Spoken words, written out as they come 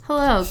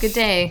Hello, good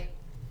day.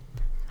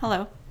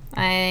 Hello.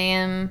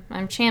 I'm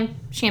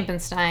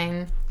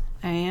Champenstein,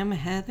 I am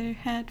Heather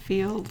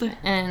Hatfield.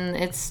 and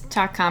it's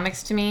Talk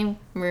Comics to me.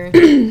 We're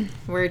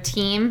we're a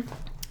team.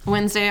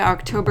 Wednesday,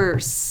 October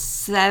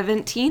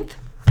 17th.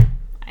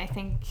 I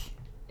think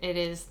it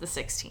is the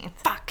 16th.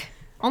 Fuck.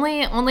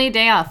 Only a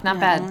day off. Not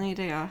bad. Only a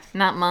day off.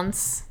 Not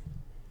months.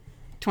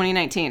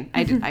 2019.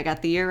 I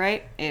got the year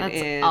right. That's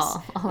It all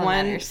is that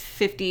matters.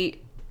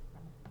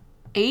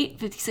 1:58,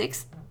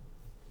 56.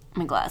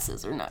 My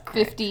glasses are not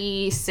correct.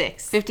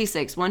 56.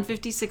 56,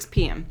 1:56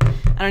 p.m.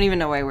 I don't even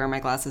know why I wear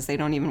my glasses. They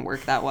don't even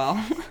work that well.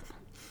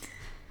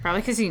 Probably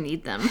because you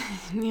need them.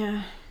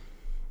 Yeah.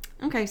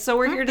 Okay, so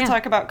we're here to yeah.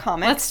 talk about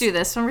comics. Let's do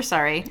this when we're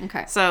sorry.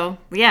 Okay. So,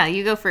 yeah,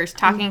 you go first.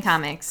 Talking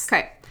comics.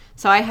 Okay,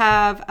 so I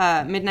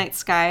have Midnight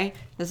Sky.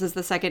 This is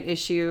the second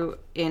issue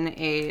in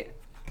a...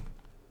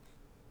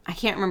 I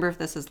can't remember if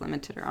this is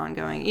limited or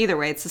ongoing. Either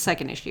way, it's the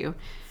second issue.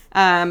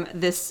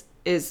 This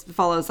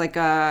follows like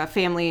a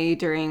family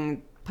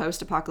during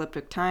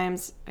post-apocalyptic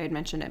times. I had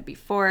mentioned it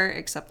before,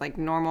 except like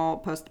normal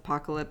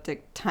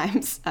post-apocalyptic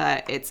times,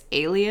 it's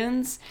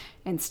aliens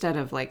instead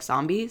of like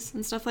zombies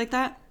and stuff like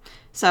that.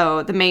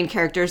 So the main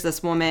character is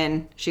this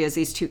woman. She has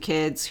these two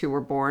kids who were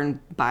born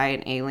by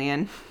an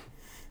alien,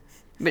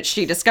 but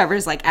she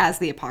discovers like as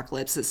the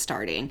apocalypse is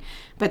starting.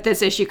 But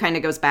this issue kind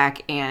of goes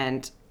back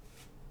and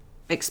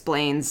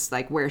explains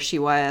like where she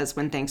was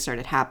when things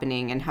started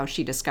happening and how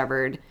she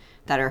discovered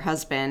that her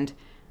husband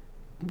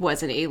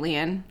was an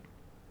alien.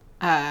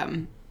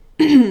 And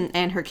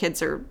her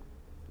kids are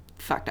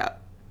fucked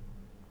up.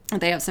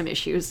 They have some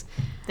issues.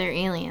 They're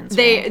aliens,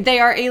 right? They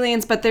are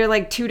aliens, but they're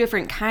like two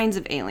different kinds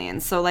of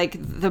aliens. So like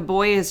the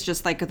boy is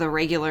just like the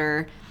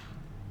regular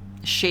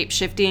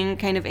shape-shifting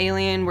kind of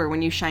alien where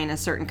when you shine a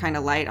certain kind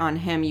of light on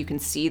him, you can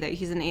see that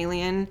he's an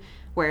alien.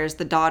 Whereas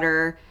the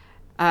daughter,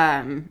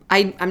 I'm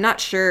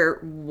not sure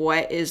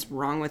what is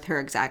wrong with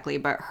her exactly,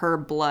 but her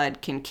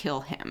blood can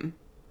kill him.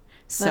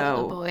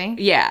 So the boy?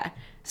 Yeah.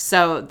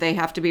 So they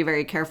have to be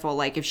very careful.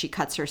 Like if she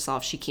cuts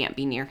herself, she can't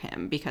be near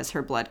him because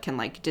her blood can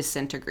like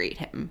disintegrate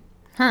him.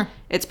 Huh.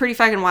 It's pretty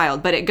fucking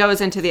wild, but it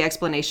goes into the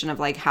explanation of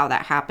like how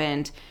that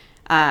happened.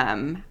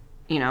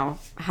 You know,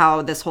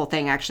 how this whole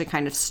thing actually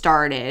kind of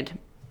started.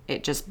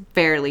 It just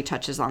barely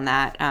touches on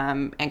that,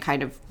 and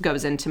kind of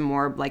goes into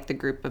more like the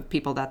group of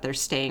people that they're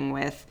staying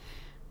with,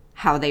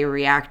 how they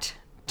react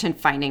to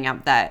finding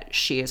out that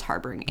she is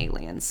harboring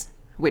aliens,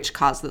 which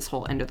caused this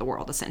whole end of the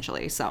world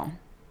essentially. So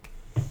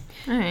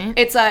All right.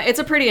 it's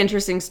a pretty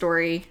interesting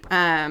story.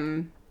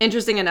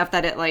 Interesting enough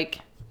that it like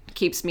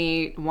keeps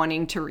me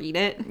wanting to read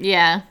it.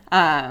 Yeah.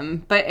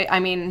 But I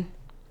mean,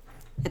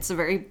 it's a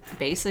very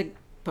basic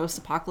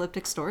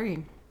post-apocalyptic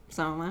story.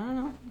 So I don't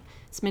know.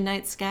 It's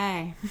Midnight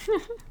Sky.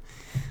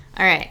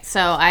 All right, so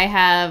I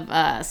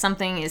have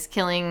Something is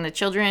Killing the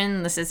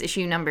Children. This is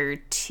issue number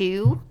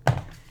 2.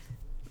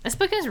 This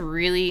book is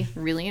really,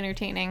 really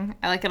entertaining.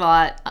 I like it a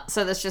lot.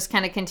 So this just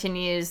kind of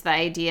continues the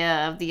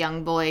idea of the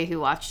young boy who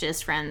watched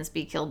his friends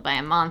be killed by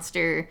a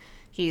monster.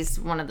 He's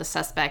one of the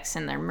suspects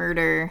in their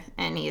murder,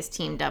 and he is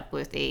teamed up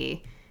with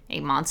a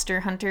monster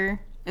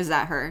hunter. Is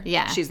that her?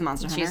 Yeah. She's the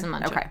monster hunter? She's the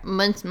monster. Okay.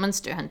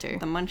 Monster hunter.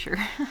 The muncher.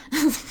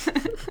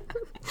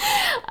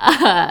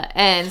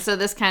 And so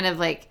this kind of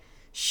like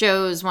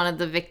shows one of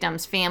the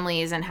victims'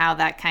 families and how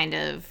that kind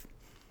of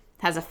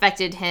has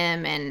affected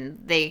him, and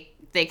they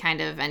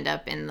kind of end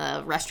up in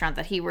the restaurant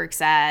that he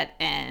works at,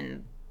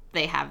 and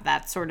they have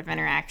that sort of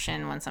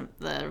interaction when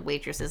the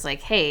waitress is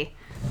like, hey,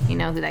 you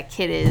know who that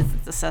kid is?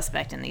 It's a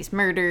suspect in these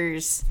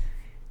murders.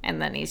 And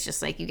then he's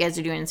just like, you guys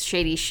are doing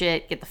shady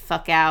shit, get the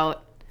fuck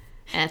out.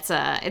 And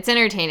it's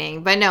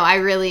entertaining. But no, I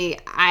really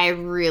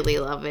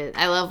love it.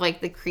 I love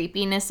like the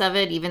creepiness of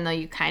it, even though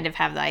you kind of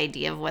have the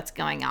idea of what's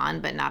going on,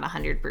 but not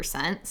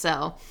 100%.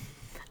 So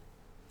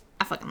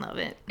I fucking love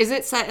it. Is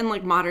it set in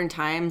like modern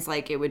times,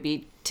 like it would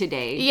be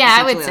today? Yeah,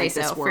 I would say like,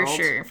 so, for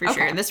sure. Okay.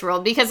 Sure. This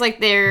world, because like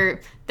they're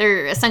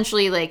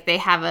essentially like they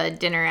have a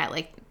dinner at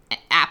like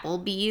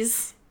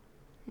Applebee's.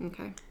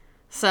 Okay.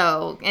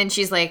 So, and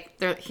he's like,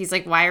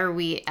 why are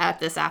we at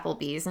this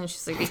Applebee's? And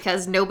she's like,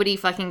 because nobody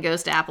fucking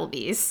goes to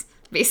Applebee's,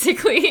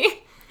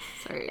 basically.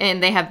 Sorry.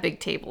 And they have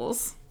big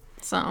tables.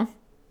 So.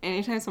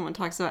 Anytime someone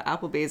talks about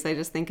Applebee's, I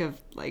just think of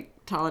like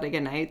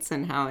Talladega Nights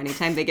and how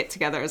anytime they get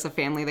together as a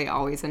family, they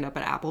always end up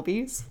at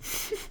Applebee's.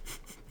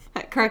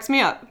 That cracks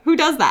me up. Who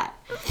does that?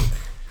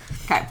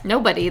 Okay.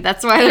 Nobody.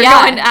 That's why they're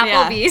going to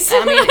Applebee's. Yeah.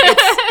 I mean,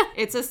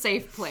 it's a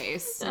safe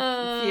place.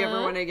 If you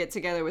ever want to get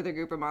together with a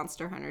group of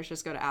monster hunters,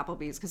 just go to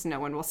Applebee's because no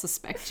one will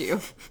suspect you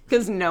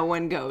because no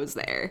one goes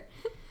there.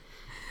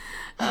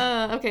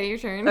 Okay, your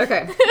turn.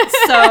 Okay.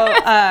 So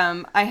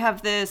I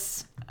have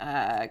this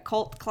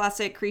cult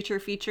classic creature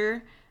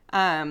feature.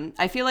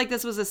 I feel like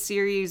this was a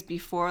series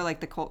before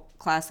like the cult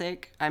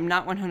classic. I'm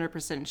not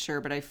 100%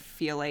 sure, but I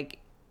feel like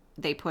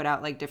they put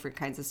out like different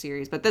kinds of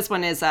series. But this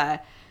one is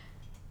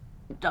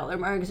dollar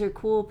marks are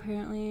cool,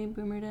 apparently.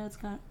 Boomer Dad's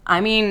got... I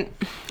mean...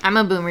 I'm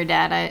a boomer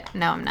dad.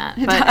 No, I'm not.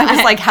 But I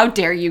was like, how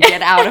dare you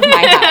get out of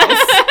my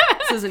house?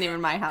 This isn't even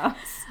my house.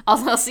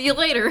 I'll see you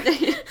later.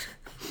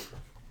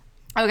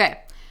 Okay.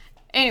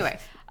 Anyway,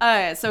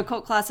 so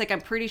Cult Classic,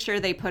 I'm pretty sure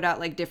they put out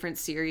like different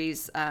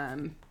series.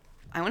 I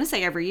want to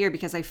say every year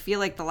because I feel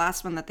like the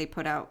last one that they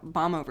put out,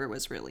 Bomb Over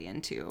was really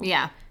into.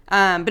 Yeah.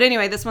 But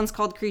anyway, this one's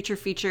called Creature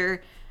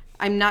Feature.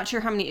 I'm not sure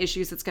how many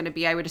issues it's going to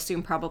be. I would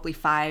assume probably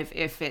 5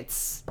 if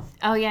it's...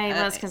 Oh, yeah,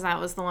 it was because that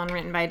was the one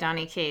written by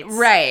Donny Cates.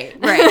 Right.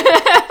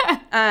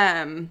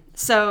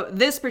 So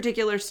this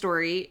particular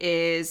story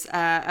is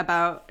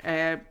about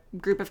a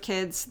group of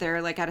kids.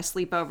 They're like at a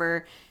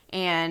sleepover,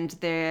 and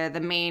the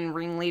main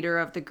ringleader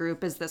of the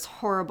group is this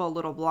horrible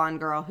little blonde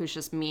girl who's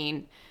just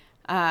mean.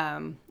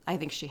 I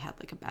think she had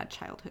like a bad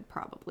childhood,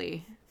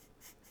 probably.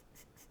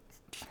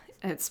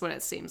 It's what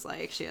it seems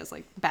like. She has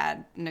like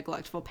bad,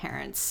 neglectful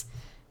parents.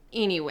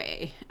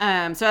 Anyway, so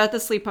at the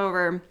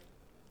sleepover,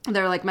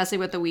 they're like messing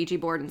with the Ouija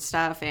board and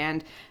stuff,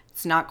 and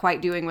it's not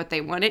quite doing what they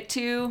want it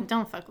to.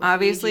 Don't fuck with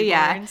obviously, Ouija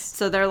yeah. boards.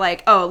 So they're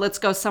like, oh, let's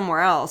go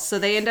somewhere else. So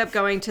they end up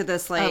going to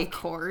this like, Of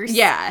course.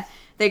 yeah.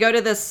 They go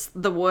to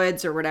the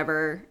woods or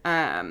whatever,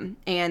 and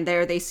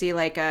there they see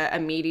like a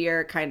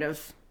meteor kind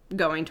of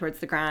going towards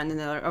the ground, and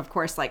they're of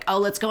course like, oh,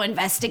 let's go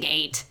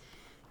investigate.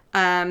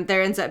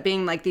 There ends up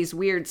being like these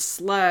weird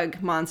slug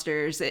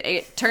monsters.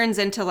 It turns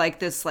into like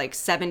this like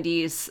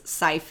 70s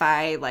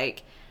sci-fi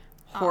like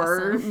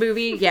horror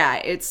movie.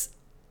 Yeah,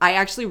 I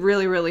actually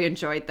really, really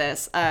enjoyed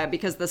this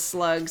because the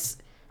slugs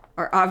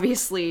are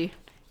obviously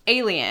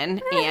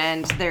alien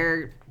and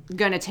they're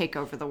gonna take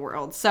over the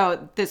world.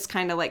 So this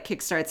kind of like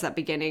kickstarts that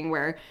beginning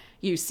where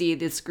you see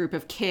this group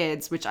of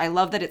kids, which I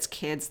love that it's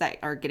kids that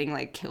are getting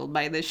like killed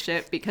by this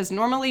shit, because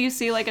normally you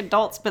see like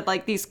adults, but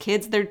like these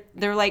kids,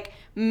 they're like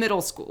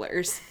middle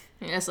schoolers.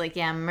 You're just like,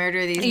 yeah,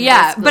 murder these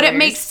Yeah, middle but it schoolers.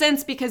 makes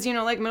sense because, you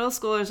know, like middle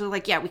schoolers are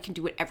like, yeah, we can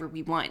do whatever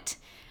we want.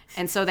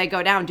 And so they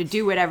go down to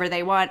do whatever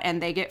they want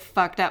and they get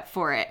fucked up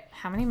for it.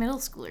 How many middle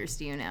schoolers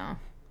do you know?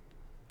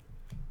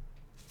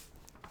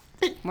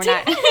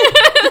 We're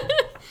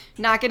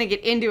not going to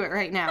get into it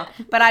right now.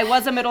 But I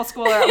was a middle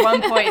schooler at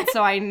one point,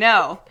 so I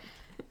know.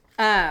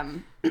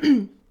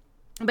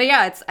 But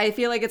yeah, I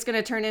feel like it's going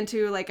to turn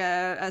into like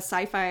a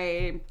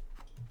sci-fi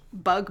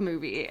bug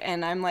movie,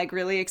 and I'm like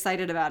really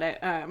excited about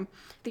it.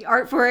 The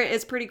art for it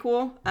is pretty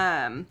cool.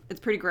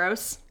 It's pretty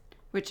gross,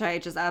 which I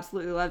just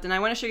absolutely loved. And I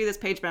want to show you this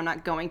page, but I'm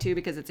not going to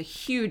because it's a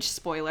huge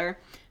spoiler.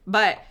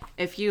 But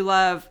if you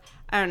love,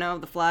 I don't know,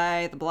 The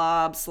Fly, The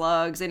Blob,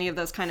 Slugs, any of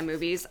those kind of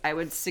movies, I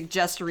would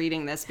suggest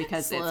reading this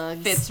because Slugs.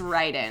 it fits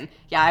right in.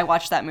 Yeah, I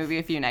watched that movie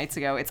a few nights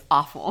ago. It's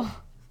awful,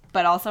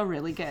 but also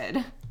really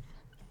good.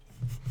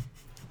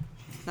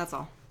 That's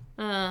all.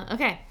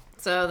 Okay.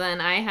 So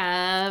then I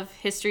have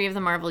History of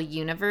the Marvel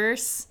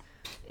Universe,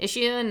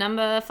 issue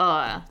number 4.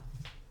 I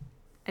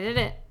did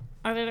it.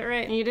 I did it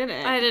right. You did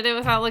it. I did it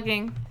without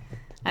looking.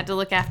 I had to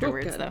look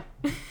afterwards, good.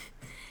 though.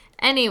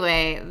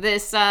 Anyway,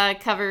 this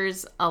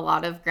covers a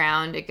lot of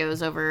ground. It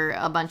goes over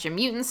a bunch of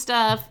mutant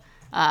stuff.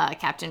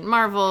 Captain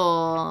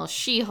Marvel,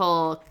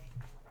 She-Hulk,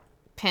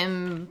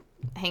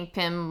 Hank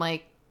Pym,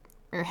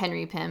 or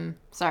Henry Pym,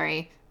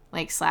 sorry,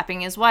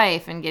 slapping his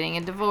wife and getting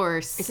a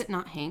divorce. Is it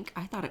not Hank?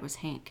 I thought it was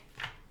Hank.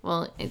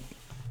 Well,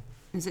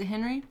 Is it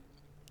Henry?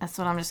 that's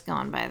what I'm just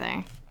going by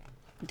there.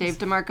 Dave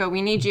DeMarco,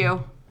 we need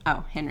you.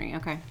 Oh, Henry,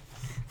 okay.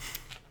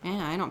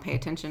 Yeah, I don't pay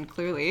attention,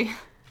 clearly.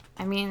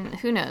 I mean,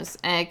 who knows?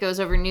 It goes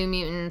over New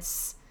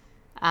Mutants.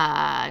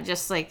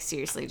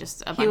 Seriously,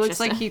 just a bunch of He looks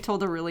like stuff. he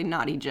told a really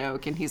naughty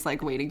joke and he's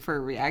like waiting for a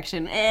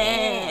reaction.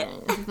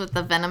 With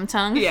the venom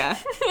tongue. Yeah.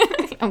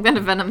 I'm gonna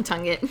venom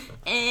tongue it.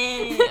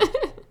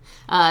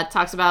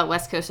 Talks about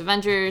West Coast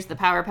Avengers, the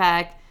Power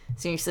Pack.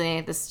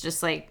 Seriously, this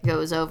just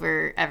goes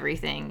over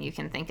everything you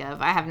can think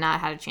of. I have not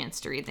had a chance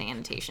to read the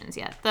annotations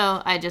yet,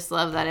 though. I just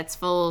love that it's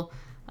full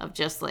of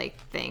just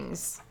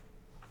things,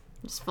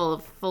 just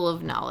full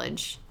of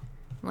knowledge,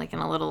 in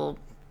a little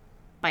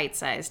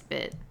bite-sized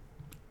bit.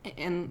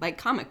 In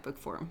comic book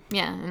form.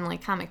 Yeah, in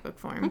comic book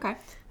form. Okay.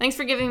 Thanks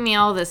for giving me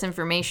all this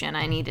information.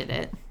 I needed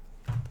it,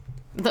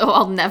 though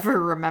I'll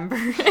never remember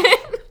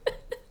it.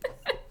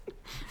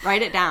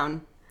 Write it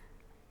down.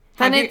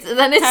 Then it's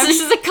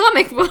just a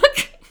comic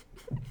book.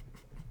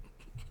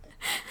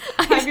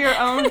 Have your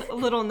own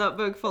little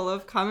notebook full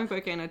of comic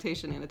book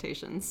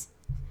annotations.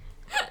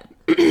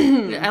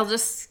 I'll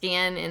just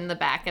scan in the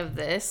back of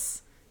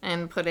this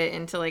and put it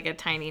into a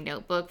tiny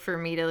notebook for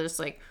me to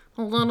just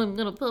hold on, I'm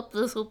gonna pop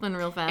this open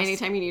real fast.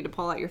 Anytime you need to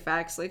pull out your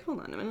facts, hold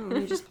on a minute,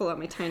 let me just pull out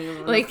my tiny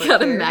little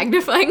got a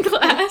magnifying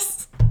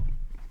glass.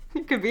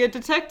 You could be a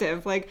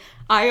detective,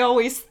 I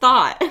always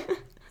thought.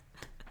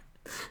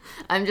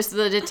 I'm just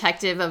the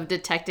detective of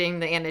detecting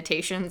the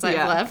annotations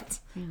I've left.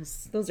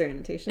 Yes, those are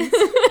annotations.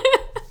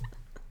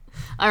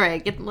 All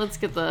right, let's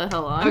get the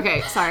hell on.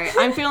 Okay, sorry.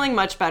 I'm feeling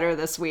much better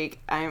this week,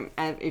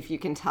 if you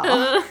can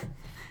tell.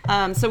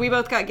 So we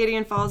both got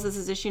Gideon Falls. This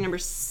is issue number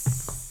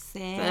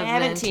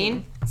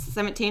 17.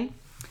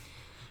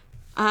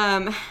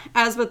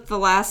 As with the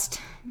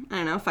last,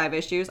 5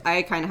 issues,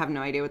 I kind of have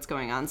no idea what's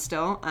going on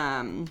still.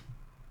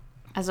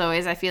 As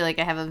always, I feel like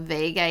I have a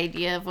vague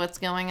idea of what's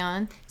going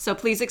on. So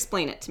please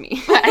explain it to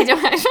me.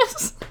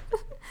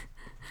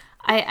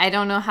 I I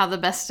don't know how the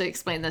best to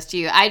explain this to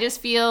you. I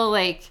just feel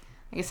like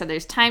I said,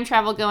 there's time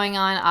travel going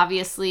on.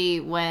 Obviously,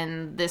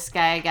 when this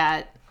guy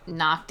got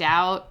knocked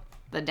out,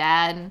 the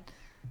dad,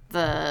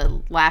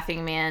 the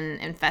laughing man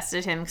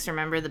infested him. Because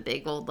remember the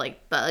big old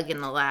like bug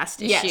in the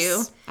last issue?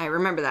 Yes, I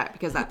remember that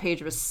because that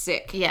page was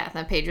sick. Yeah,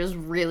 that page was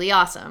really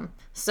awesome.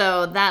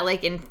 So that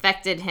like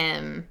infected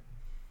him,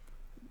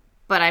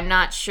 but I'm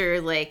not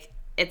sure like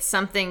it's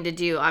something to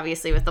do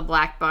obviously with the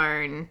Black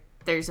Barn.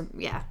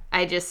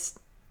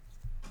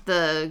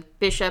 The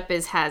bishop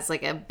has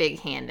like a big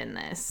hand in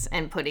this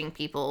and putting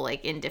people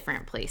like in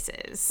different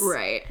places.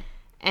 Right.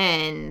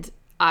 And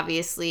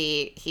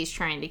obviously he's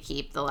trying to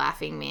keep the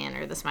laughing man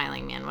or the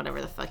smiling man,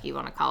 whatever the fuck you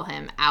want to call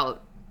him,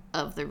 out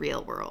of the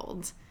real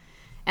world.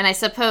 And I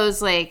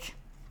suppose like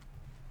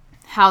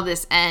how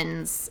this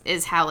ends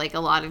is how like a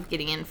lot of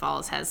Gideon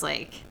Falls has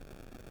like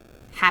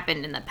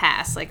happened in the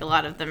past, like a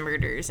lot of the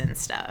murders and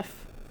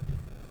stuff.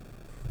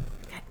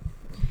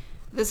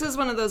 This is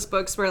one of those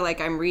books where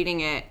like I'm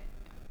reading it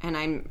and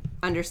I'm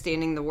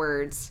understanding the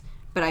words,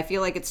 but I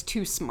feel like it's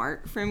too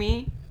smart for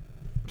me.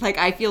 Like,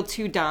 I feel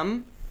too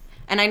dumb.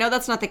 And I know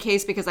that's not the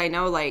case because I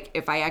know, like,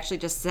 if I actually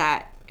just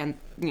sat and,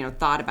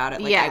 thought about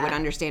it, like, I would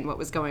understand what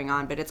was going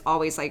on. But it's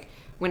always, like,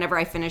 whenever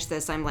I finish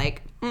this, I'm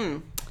like,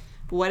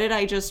 what did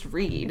I just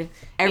read?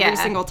 Every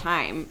single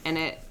time.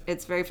 And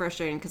it's very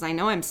frustrating because I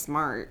know I'm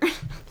smart.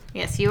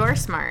 Yes, you are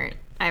smart.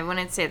 I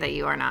wouldn't say that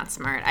you are not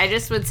smart. I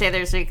just would say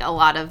there's, like, a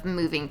lot of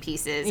moving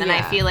pieces. And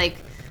I feel like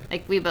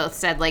we both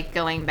said, like,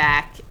 going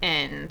back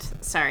and...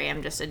 Sorry,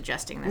 I'm just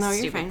adjusting this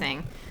stupid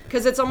thing.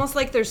 Because it's almost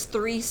like there's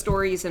 3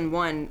 stories in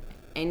one,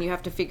 and you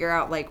have to figure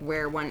out, like,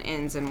 where one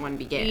ends and one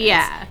begins.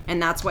 Yeah.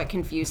 And that's what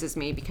confuses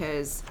me,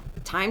 because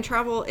time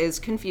travel is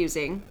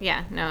confusing.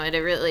 Yeah, no, it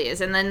really is.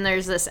 And then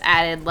there's this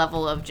added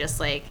level of just,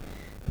 like,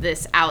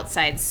 this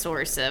outside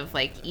source of,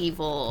 like,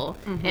 evil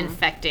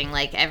infecting,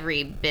 like,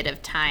 every bit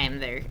of time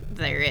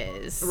there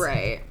is.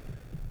 Right.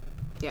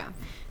 Yeah.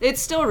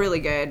 It's still really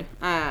good.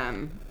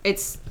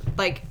 It's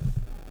like,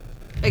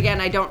 again,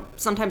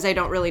 sometimes I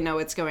don't really know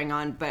what's going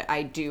on, but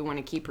I do want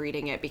to keep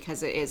reading it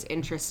because it is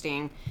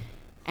interesting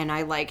and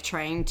I like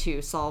trying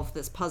to solve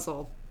this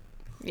puzzle.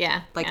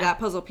 Yeah. That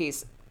puzzle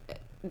piece,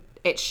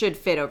 it should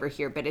fit over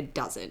here, but it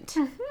doesn't.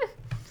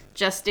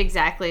 Just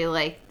exactly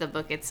like the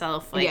book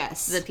itself. Like,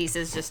 yes. The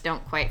pieces just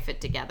don't quite fit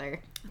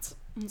together.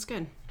 That's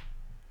good.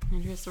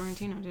 Andrea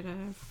Sorrentino did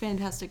a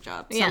fantastic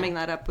job summing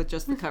that up with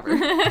just the cover.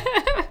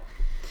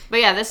 But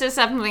yeah, this is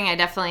something I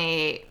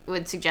definitely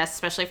would suggest,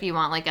 especially if you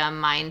want, like, a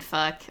mind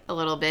fuck a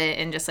little bit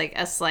and just, like,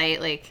 a slight,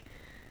 like,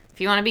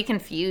 if you want to be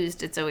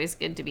confused, it's always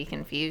good to be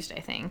confused, I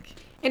think.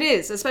 It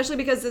is, especially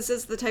because this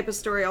is the type of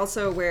story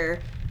also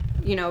where,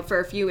 for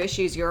a few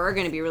issues you are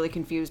going to be really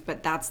confused,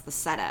 but that's the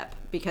setup.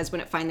 Because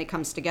when it finally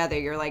comes together,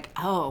 you're like,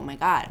 oh my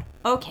god,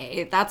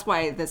 okay, that's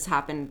why this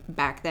happened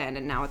back then,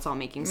 and now it's all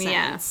making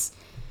sense.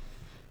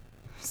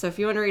 Yeah. So if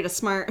you want to read a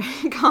smart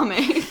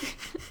comic...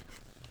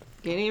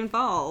 Gideon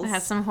Falls. It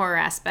has some horror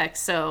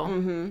aspects,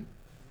 so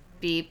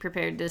be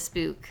prepared to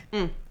spook.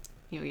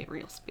 You'll get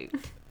real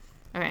spooked.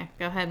 Okay,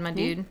 go ahead, my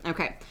dude.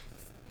 Okay.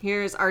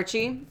 Here's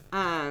Archie.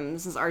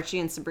 This is Archie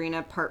and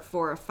Sabrina, part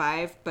 4 of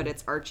 5, but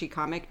it's Archie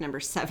comic number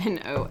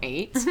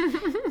 708.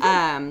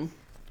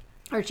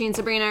 Archie and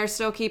Sabrina are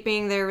still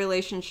keeping their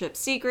relationship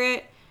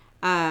secret.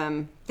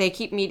 They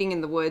keep meeting in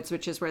the woods,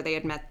 which is where they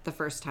had met the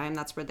first time.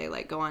 That's where they,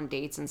 like, go on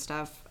dates and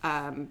stuff.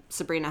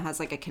 Sabrina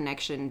has, like, a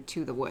connection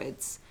to the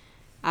woods.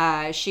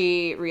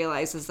 She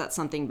realizes that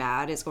something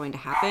bad is going to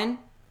happen.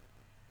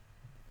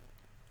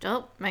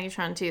 Oh,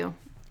 Megatron too.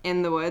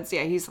 In the woods.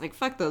 Yeah, he's like,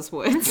 fuck those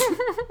woods.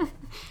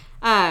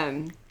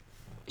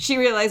 She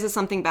realizes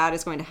something bad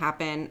is going to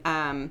happen.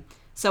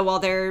 So while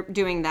they're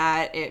doing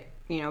that,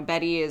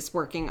 Betty is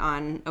working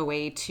on a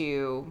way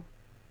to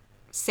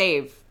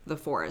save the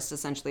forest,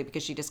 essentially,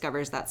 because she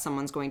discovers that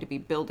someone's going to be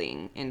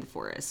building in the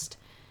forest.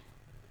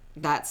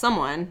 That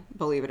someone,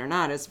 believe it or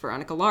not, is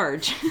Veronica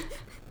Large.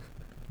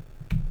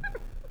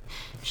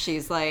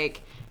 She's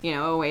like,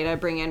 a way to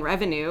bring in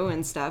revenue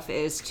and stuff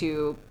is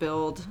to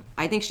build,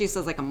 I think she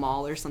says like a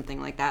mall or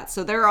something like that.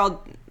 So they're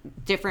all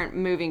different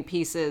moving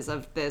pieces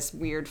of this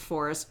weird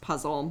forest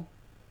puzzle.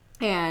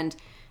 And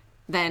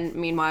then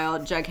meanwhile,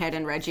 Jughead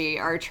and Reggie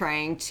are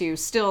trying to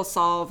still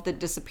solve the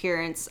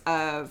disappearance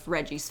of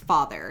Reggie's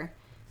father,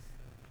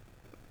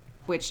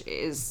 which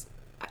is...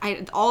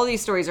 all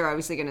these stories are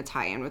obviously going to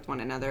tie in with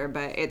one another,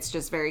 but it's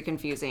just very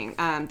confusing.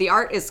 The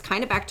art is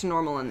kind of back to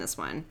normal in this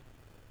one.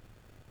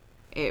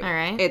 All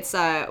right. It's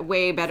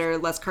way better,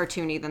 less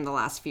cartoony than the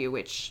last few,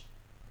 which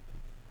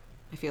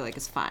I feel like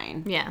is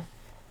fine. Yeah.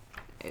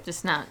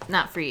 Just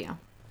not for you.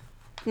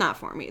 Not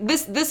for me.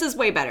 This is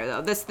way better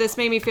though. This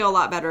made me feel a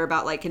lot better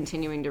about like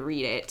continuing to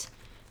read it.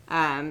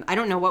 I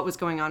don't know what was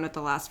going on with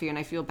the last few, and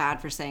I feel bad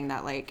for saying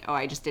that, like,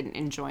 I just didn't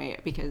enjoy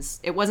it, because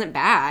it wasn't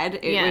bad.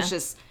 It was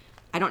just,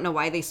 I don't know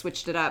why they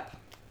switched it up.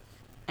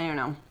 I don't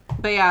know.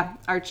 But yeah,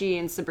 Archie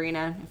and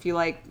Sabrina, if you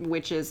like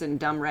witches and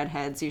dumb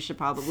redheads, you should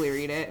probably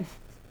read it.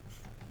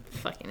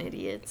 Fucking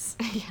idiots.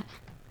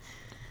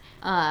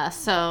 Yeah.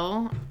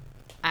 So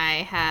I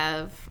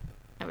have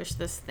I wish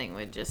this thing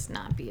would just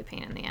not be a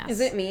pain in the ass.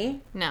 Is it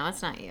me? No,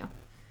 it's not you.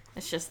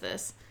 It's just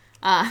this.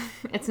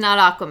 It's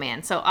not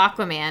Aquaman. So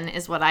Aquaman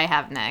is what I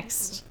have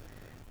next.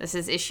 This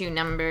is issue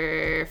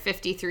number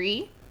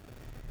 53.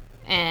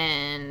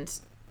 And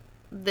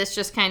this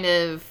just kind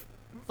of...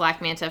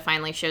 Black Manta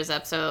finally shows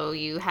up. So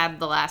you had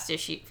the last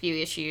few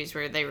issues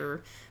where they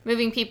were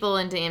moving people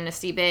into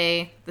Amnesty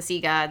Bay, the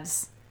Sea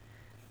Gods.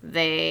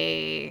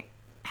 They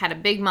had a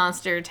big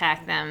monster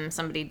attack them.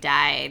 Somebody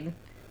died.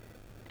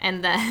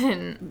 And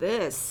then...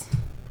 This.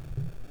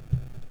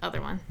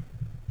 Other one.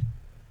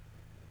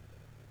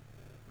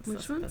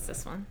 Which one? That's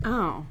this one.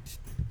 Oh.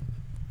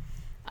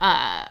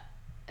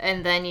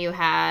 And then you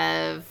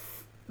have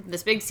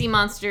this big sea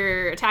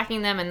monster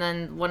attacking them, and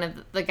then one of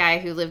the guy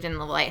who lived in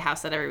the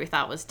lighthouse that everybody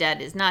thought was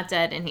dead is not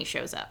dead, and he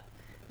shows up.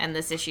 And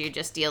this issue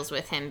just deals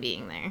with him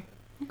being there.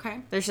 Okay.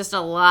 There's just a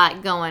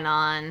lot going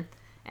on,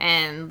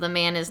 and the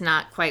man is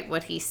not quite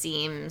what he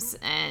seems,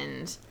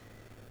 and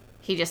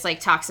he just,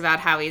 like, talks about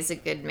how he's a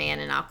good man,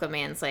 and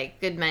Aquaman's like,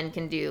 good men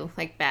can do,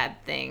 like, bad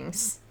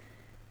things.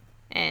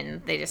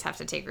 And they just have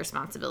to take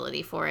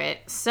responsibility for it.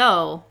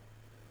 So,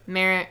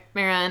 Mera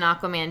and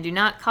Aquaman do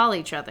not call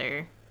each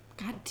other.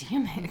 God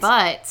damn it.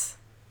 But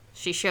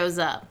she shows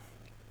up.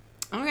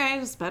 Okay,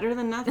 it's better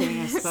than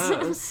nothing, I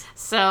suppose.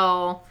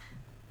 So,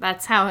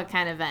 that's how it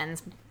kind of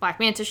ends. Black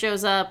Manta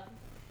shows up,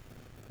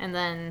 and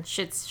then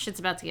shit's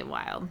about to get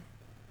wild.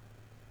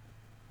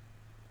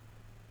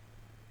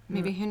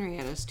 Maybe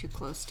Henrietta's too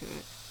close to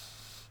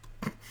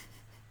it.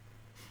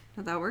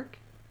 Did that work?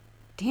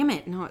 Damn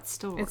it. No, it's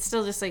still... It's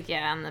still just like,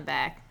 yeah, on the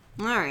back.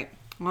 All right.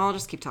 Well, I'll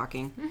just keep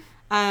talking.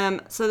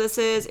 So this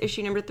is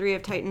issue number 3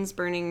 of Titans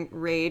Burning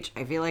Rage.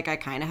 I feel like I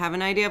kind of have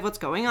an idea of what's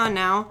going on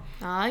now.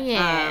 Oh,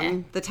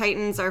 yeah. The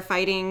Titans are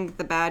fighting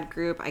the bad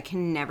group. I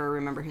can never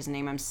remember his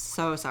name. I'm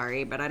so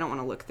sorry, but I don't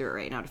want to look through it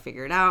right now to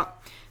figure it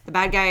out. The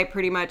bad guy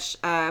pretty much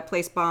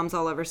placed bombs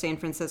all over San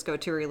Francisco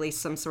to release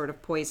some sort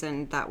of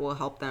poison that will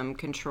help them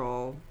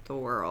control the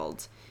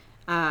world.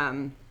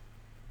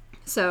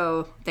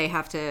 So they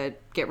have to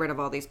get rid of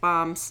all these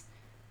bombs.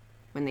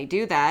 When they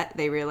do that,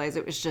 they realize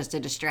it was just a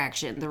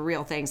distraction. The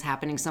real thing's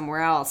happening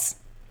somewhere else.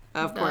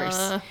 Of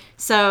course.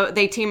 So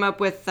they team up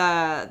with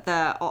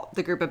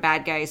the group of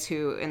bad guys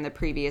who in the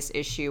previous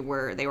issue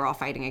they were all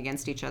fighting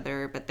against each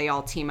other, but they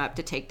all team up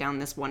to take down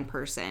this one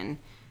person,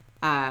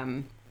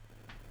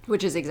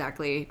 which is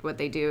exactly what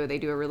they do. They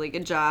do a really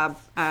good job,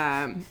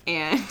 and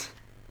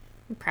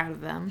I'm proud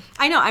of them.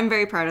 I know, I'm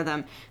very proud of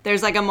them.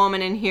 There's like a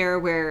moment in here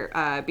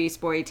where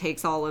Beast Boy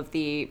takes all of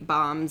the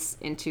bombs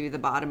into the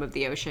bottom of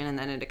the ocean and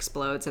then it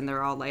explodes and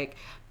they're all like,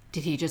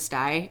 did he just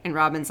die? And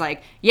Robin's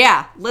like,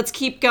 yeah, let's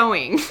keep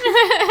going.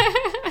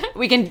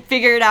 We can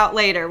figure it out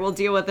later. We'll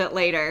deal with it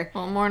later.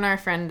 We'll mourn our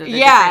friend at a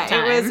yeah,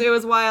 different time. it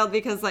was wild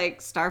because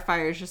like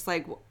Starfire's just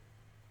like,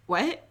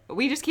 what?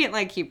 We just can't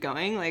like keep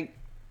going. Like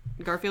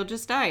Garfield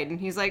just died and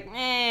he's like,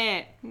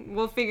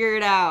 we'll figure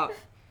it out.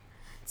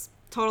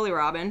 Totally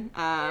Robin.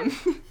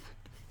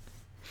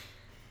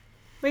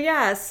 But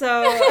yeah,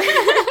 so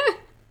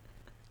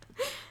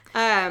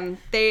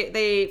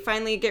they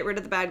finally get rid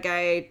of the bad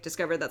guy,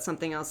 discover that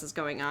something else is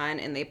going on,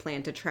 and they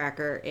plan to track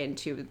her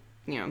into,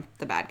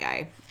 the bad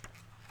guy.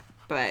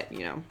 But,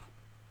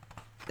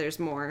 there's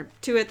more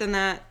to it than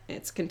that.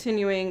 It's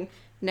continuing.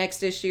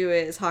 Next issue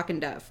is Hawk and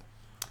Dove.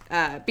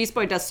 Beast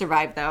Boy does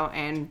survive, though,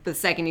 and the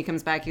second he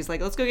comes back, he's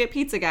like, let's go get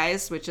pizza,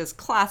 guys, which is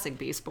classic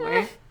Beast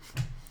Boy.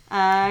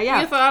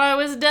 Yeah. You thought I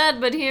was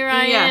dead, but here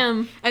I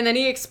am. And then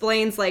he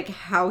explains, like,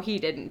 how he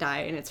didn't die,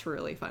 and it's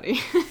really funny.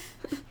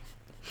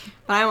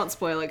 But I won't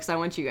spoil it, because I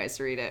want you guys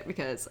to read it,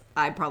 because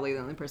I'm probably the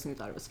only person who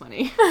thought it was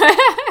funny.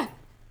 I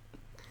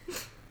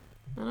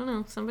don't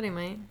know. Somebody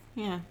might.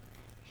 Yeah.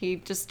 He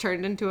just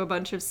turned into a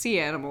bunch of sea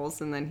animals,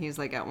 and then he's,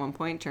 like, at one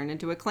point turned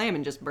into a clam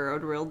and just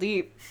burrowed real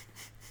deep.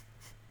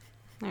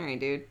 All right,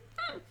 dude.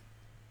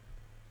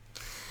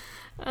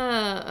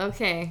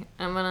 Okay.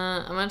 I'm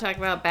gonna talk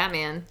about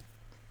Batman.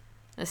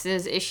 This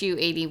is issue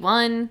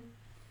 81.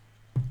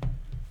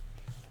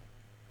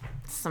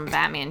 Some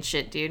Batman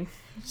shit, dude.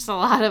 Just a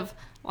lot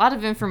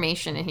of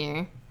information in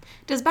here.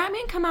 Does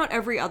Batman come out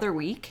every other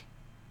week?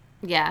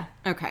 Yeah.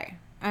 Okay.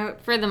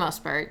 For the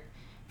most part.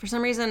 For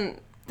some reason...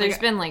 There's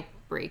been, like,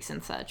 breaks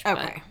and such.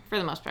 Okay. But for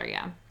the most part,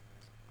 yeah.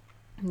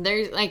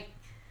 There's, like...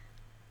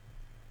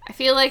 I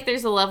feel like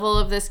there's a level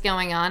of this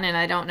going on, and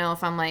I don't know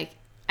if I'm, like...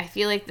 I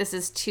feel like this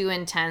is too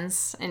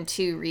intense and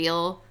too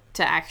real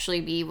to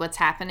actually be what's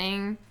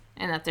happening,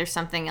 and that there's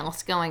something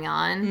else going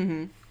on.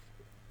 Mm-hmm.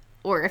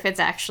 Or if it's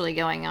actually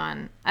going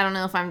on. I don't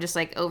know if I'm just,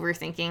 like,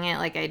 overthinking it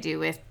like I do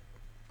with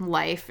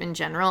life in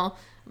general,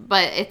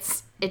 but it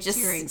just... It's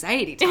your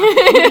anxiety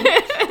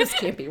talking. This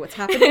can't be what's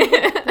happening.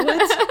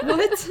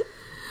 What?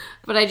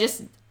 But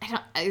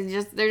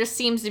there just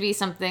seems to be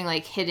something,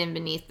 like, hidden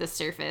beneath the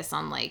surface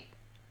on, like,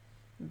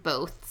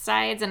 both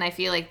sides, and I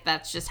feel like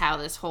that's just how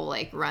this whole,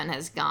 like, run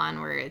has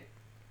gone, where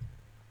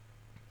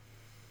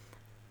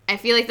I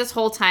feel like this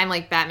whole time,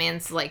 like,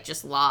 Batman's, like,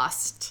 just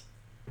lost,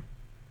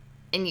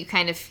 and you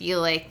kind of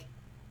feel like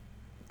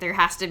there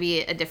has to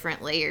be a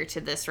different layer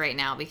to this right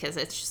now because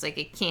it's just like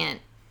it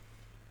can't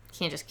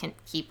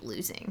keep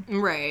losing.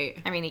 Right.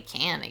 I mean, he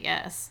can, I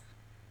guess.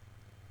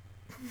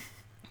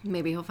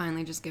 Maybe he'll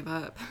finally just give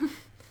up.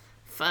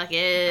 Fuck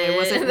it. I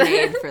wasn't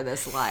made for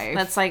this life.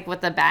 That's like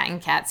what the Bat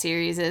and Cat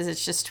series is.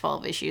 It's just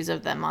 12 issues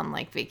of them on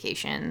like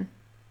vacation.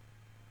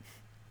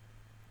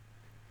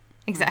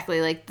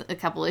 Exactly like a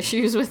couple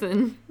issues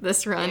within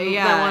this run.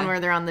 Yeah. The one where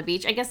they're on the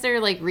beach. I guess they're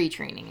like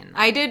retraining in that.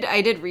 I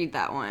did read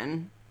that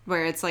one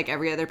where it's like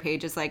every other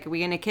page is like, are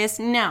we gonna kiss?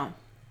 No,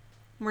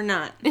 we're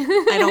not.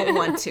 I don't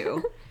want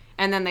to.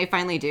 And then they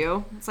finally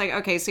do. It's like,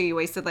 okay, so you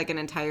wasted like an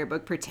entire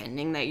book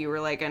pretending that you were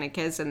like gonna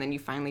kiss, and then you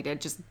finally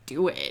did. Just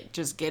do it.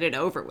 Just get it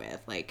over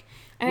with. Like,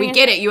 we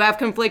get it. You have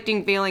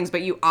conflicting feelings,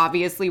 but you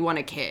obviously want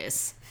to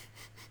kiss.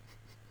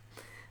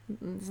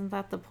 Isn't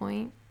that the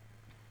point?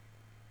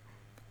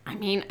 I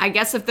mean, I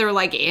guess if they're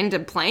like into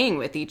playing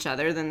with each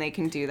other, then they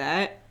can do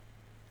that.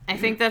 I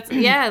think that's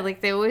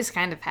like they always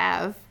kind of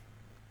have.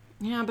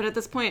 Yeah, but at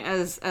this point,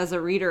 as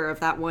a reader of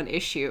that one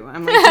issue,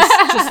 I'm like,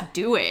 just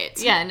do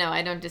it. Yeah, no,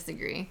 I don't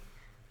disagree.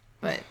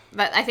 But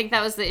I think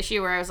that was the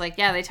issue where I was like,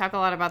 yeah, they talk a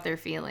lot about their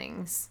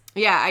feelings.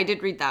 Yeah, I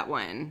did read that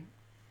one.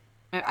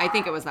 I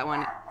think it was that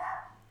one.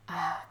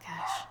 Oh,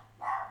 gosh.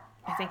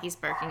 I think he's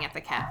barking at the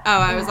cat. Oh,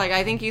 I was like,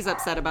 I think he's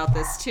upset about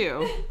this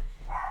too.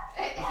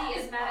 He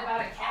is mad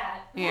about a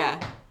cat. Yeah,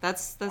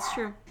 that's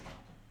true.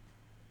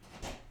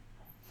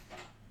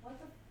 What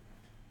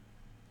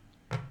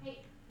the? Hey,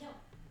 no.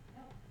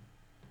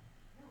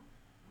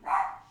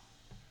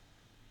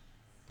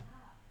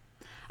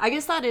 I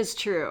guess that is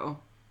true.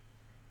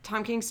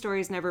 Tom King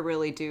stories never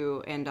really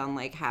do end on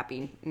like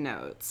happy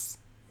notes.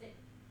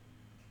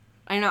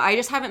 I know, I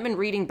just haven't been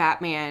reading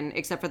Batman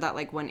except for that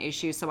like one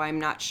issue, so I'm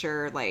not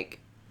sure like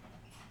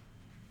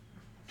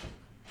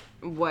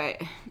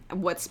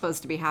what's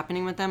supposed to be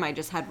happening with them. I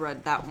just had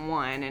read that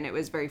one and it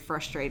was very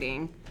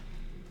frustrating.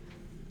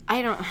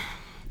 I don't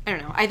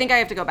know. I think I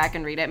have to go back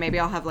and read it. Maybe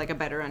I'll have like a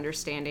better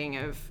understanding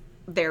of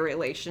their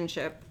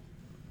relationship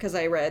because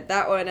I read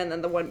that one and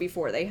then the one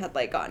before they had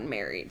like gotten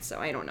married, so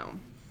I don't know.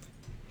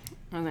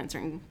 I was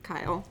answering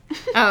Kyle.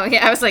 Oh,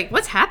 yeah, I was like,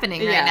 what's happening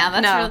right Yeah, now?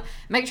 That's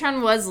no.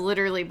 Megatron was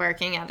literally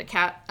barking at a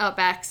cat out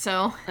back,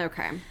 so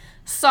Okay.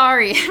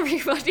 sorry,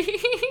 everybody.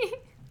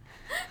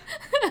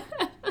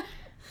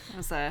 That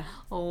was a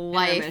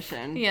Life.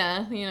 intermission.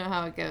 Yeah, you know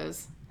how it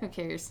goes. Who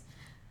cares?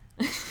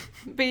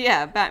 But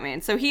yeah,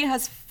 Batman. So he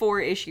has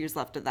 4 issues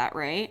left of that,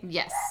 right?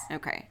 Yes.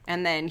 Okay.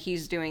 And then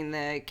he's doing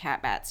the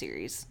Cat Bat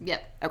series.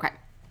 Yep. Okay.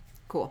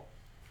 Cool.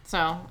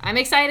 So I'm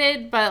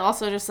excited, but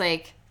also just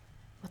like,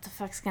 what the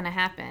fuck's gonna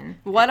happen?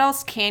 What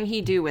else can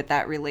he do with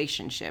that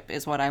relationship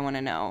is what I want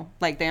to know.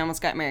 Like, they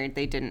almost got married.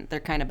 They didn't.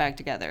 They're kind of back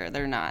together.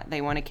 They're not.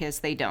 They want to kiss.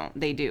 They don't.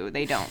 They do.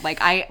 They don't. Like,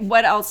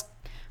 what else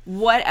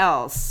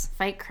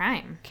Fight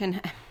crime. can...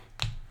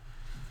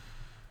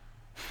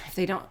 If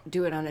they don't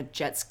do it on a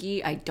jet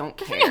ski, I don't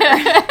care.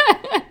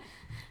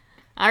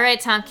 All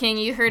right, Tom King,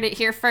 you heard it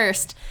here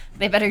first.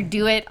 They better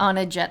do it on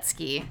a jet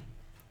ski.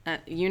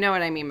 You know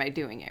what I mean by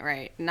doing it,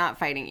 right? Not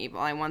fighting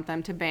evil. I want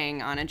them to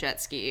bang on a jet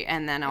ski,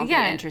 and then I'll be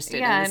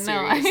interested in the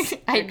series.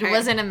 I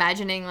wasn't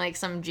imagining like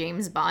some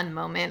James Bond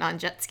moment on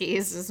jet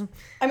skis.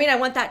 I mean, I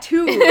want that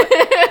too.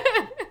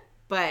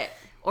 But...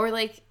 Or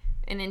like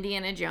in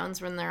Indiana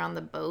Jones when they're on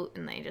the boat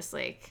and they just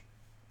like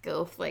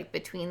go like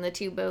between the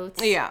two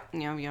boats. Yeah.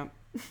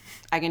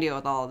 I can deal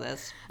with all of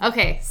this.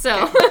 Okay, so.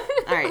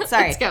 All right,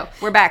 sorry. Let's go.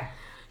 We're back.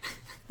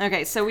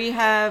 Okay, so we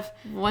have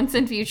Once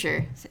and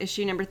Future.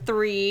 issue number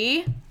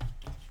 3.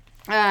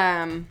 Hold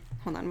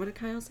on, what did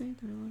Kyle say?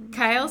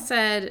 Kyle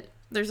said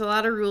there's a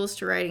lot of rules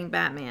to writing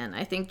Batman.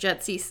 I think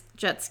jet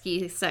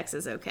ski sex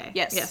is okay.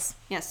 Yes.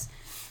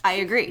 I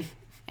agree.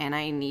 And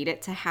I need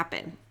it to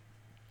happen.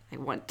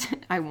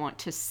 I want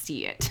to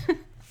see it.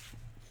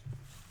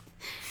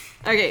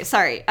 Okay,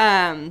 sorry.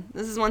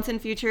 This is Once in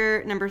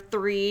Future number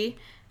 3.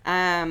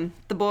 The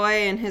boy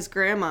and his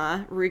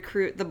grandma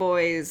recruit the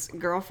boy's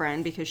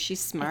girlfriend because she's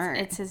smart.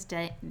 It's his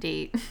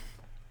date.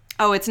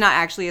 Oh, it's not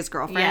actually his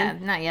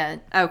girlfriend? Yeah, not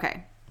yet.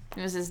 Okay.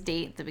 It was his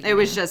date at the beginning. It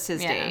was just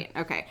his date.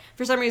 Okay.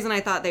 For some reason, I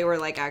thought they were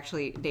like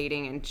actually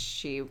dating, and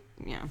she,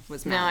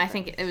 was mad. No, I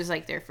think it was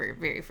like their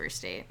very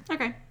first date.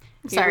 Okay.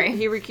 Sorry.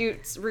 He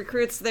recruits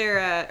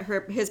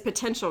his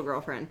potential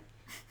girlfriend,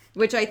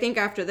 which I think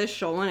after this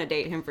she'll want to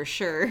date him for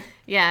sure.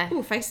 Yeah.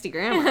 Ooh, feisty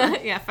grandma.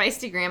 Yeah,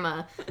 feisty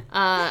grandma.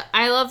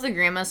 I love the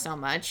grandma so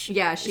much.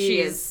 Yeah,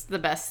 she's the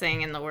best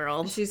thing in the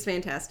world. She's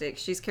fantastic.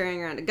 She's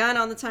carrying around a gun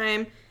all the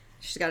time.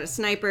 She's got a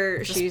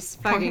sniper. She's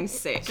fucking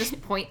sick.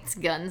 Just points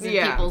guns in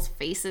people's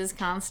faces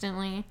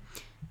constantly.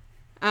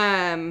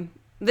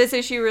 This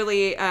issue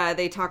really,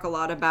 they talk a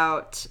lot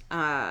about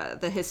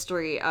the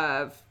history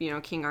of,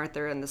 King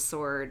Arthur and the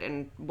sword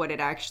and what it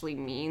actually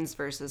means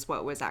versus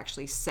what was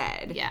actually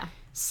said. Yeah.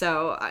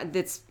 So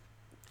it's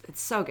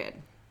so good.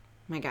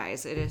 My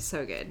guys, it is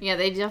so good. Yeah,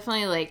 they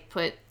definitely like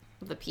put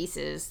the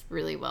pieces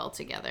really well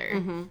together.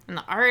 Mm-hmm. And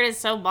the art is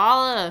so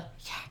balla.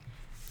 Yeah.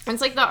 It's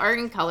like the art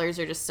and colors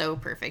are just so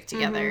perfect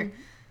together.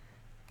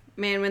 Mm-hmm.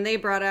 Man, when they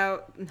brought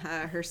out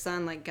her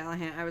son, like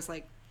Galahad, I was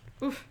like,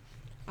 oof,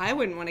 I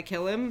wouldn't want to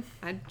kill him.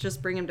 I'd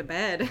just bring him to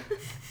bed.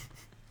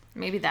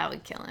 Maybe that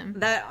would kill him.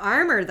 That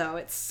armor, though,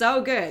 it's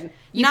so good.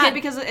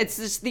 Because it's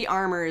just the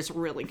armor is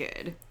really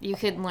good. You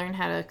could learn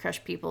how to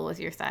crush people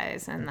with your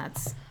thighs, and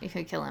you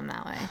could kill him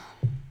that way.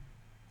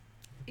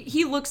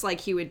 He looks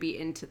like he would be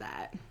into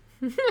that.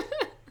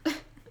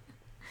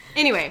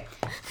 Anyway,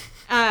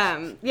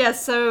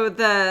 so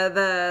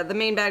the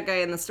main bad guy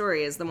in the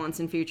story is the once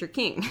and future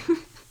king.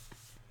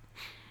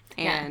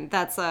 And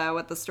that's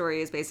what the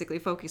story is basically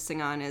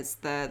focusing on, is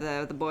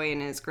the boy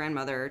and his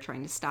grandmother are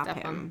trying to stop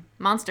him.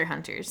 Monster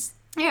hunters.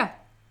 Yeah.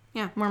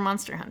 More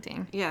monster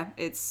hunting. Yeah,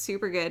 it's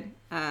super good.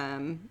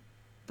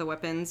 The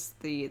weapons,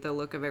 the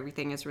look of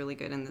everything is really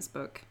good in this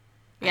book.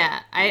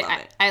 Yeah,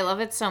 I love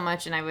it so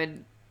much, and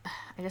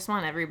I just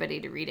want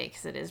everybody to read it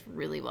because it is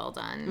really well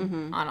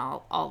done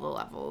on all the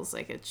levels.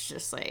 Like, it's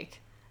just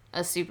like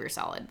a super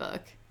solid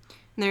book.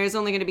 And there is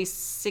only going to be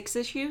 6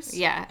 issues?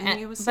 Yeah.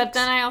 But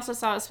then I also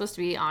saw it was supposed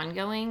to be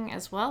ongoing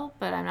as well,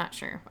 but I'm not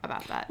sure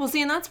about that. Well,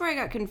 see, and that's where I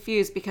got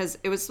confused, because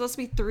it was supposed to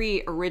be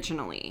 3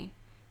 originally.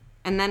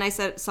 And then I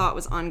saw it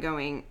was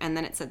ongoing, and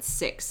then it said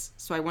 6.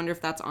 So I wonder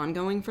if that's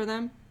ongoing for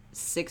them?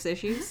 6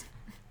 issues?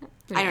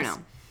 I don't know.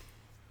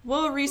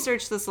 We'll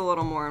research this a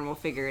little more and we'll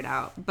figure it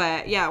out.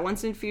 But yeah,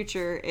 Once in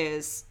Future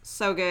is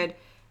so good.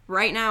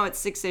 Right now it's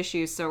 6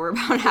 issues, so we're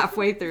about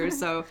halfway through.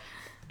 So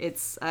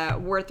it's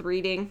worth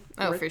reading.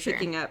 Oh, worth for sure.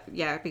 Picking up.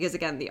 Yeah, because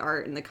again, the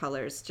art and the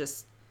colors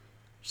just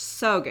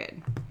so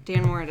good.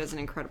 Dan Mora does an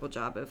incredible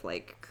job of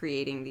like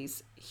creating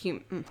these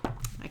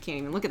I can't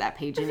even look at that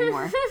page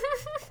anymore.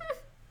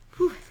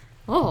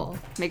 Oh,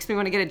 makes me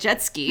want to get a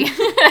jet ski.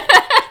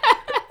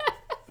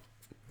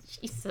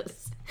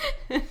 Jesus.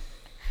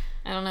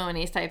 I don't know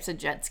any types of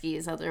jet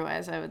skis.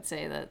 Otherwise, I would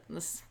say that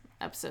this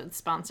episode's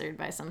sponsored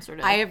by some sort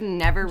of. I have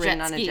never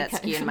ridden on a jet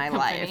ski in my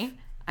life.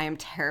 I am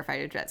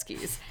terrified of jet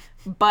skis.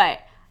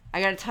 But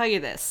I got to tell you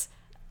this.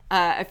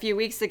 A few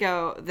weeks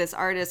ago, this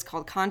artist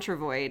called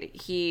Contravoid,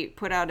 he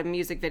put out a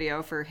music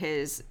video for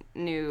his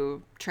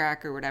new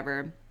track or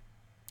whatever.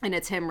 And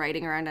it's him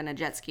riding around on a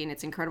jet ski, and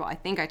it's incredible. I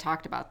think I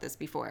talked about this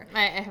before.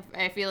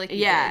 I feel like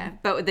you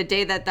did. But the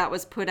day that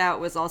was put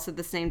out was also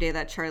the same day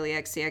that Charlie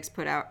XCX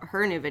put out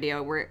her new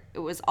video, where it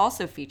was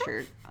also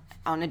featured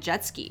on a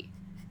jet ski.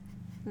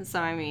 So,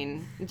 I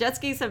mean, jet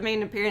skis have made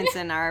an appearance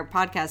in our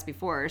podcast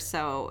before,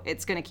 so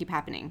it's going to keep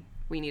happening.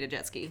 We need a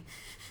jet ski.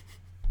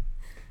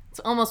 It's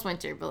almost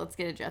winter, but let's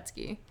get a jet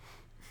ski.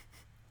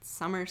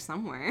 Summer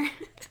somewhere.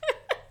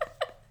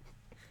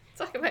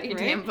 Talk about your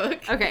damn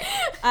book. Okay.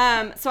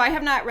 So I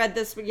have not read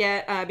this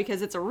yet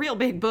because it's a real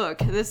big book.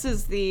 This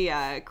is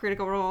the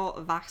Critical Role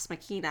Vox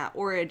Machina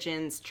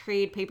Origins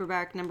trade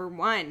paperback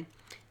 #1.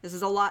 This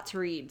is a lot to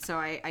read, so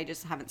I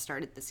just haven't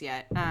started this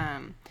yet.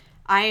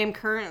 I am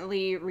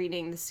currently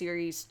reading the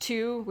series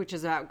 2, which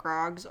is about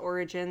Grog's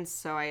origins,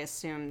 so I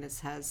assume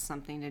this has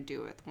something to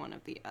do with one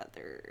of the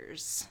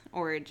others'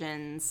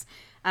 origins.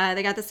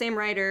 They got the same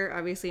writer,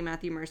 obviously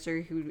Matthew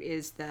Mercer, who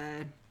is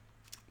the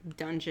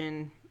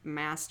dungeon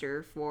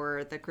master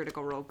for the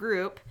Critical Role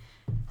group.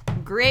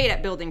 Great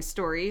at building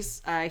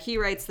stories. He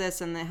writes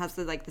this, and it has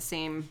the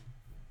same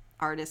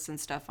artists and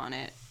stuff on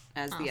it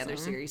as the other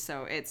series,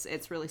 so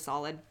it's really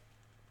solid.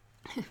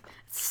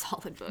 It's a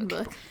solid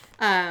book.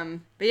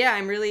 But yeah,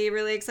 I'm really,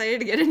 really excited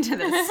to get into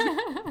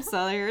this.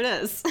 So here it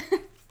is.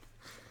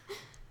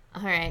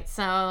 All right,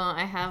 so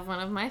I have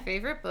one of my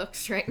favorite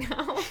books right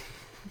now.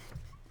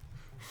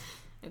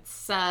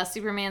 It's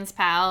Superman's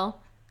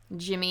pal,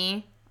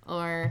 Jimmy,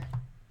 or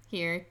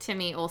here,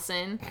 Timmy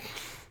Olsen.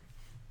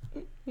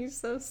 He's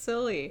so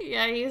silly.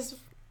 Yeah, he's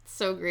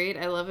so great.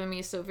 I love him.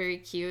 He's so very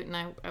cute, and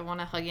I want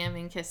to hug him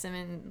and kiss him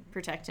and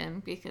protect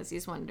him because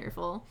he's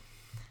wonderful.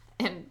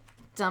 And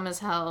dumb as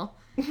hell.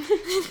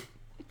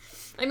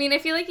 I mean, I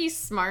feel like he's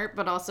smart,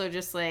 but also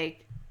just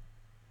like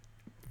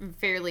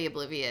fairly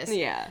oblivious.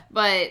 Yeah.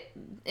 But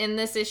in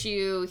this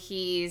issue,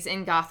 he's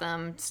in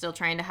Gotham, still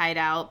trying to hide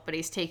out, but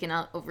he's taken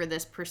over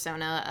this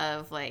persona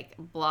of like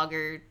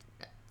blogger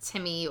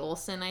Timmy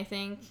Olsen, I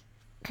think.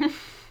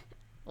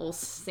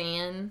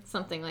 Olsen,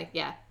 something like,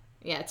 yeah,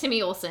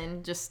 Timmy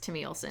Olsen, just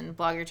Timmy Olsen,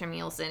 blogger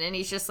Timmy Olsen, and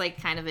he's just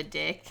like kind of a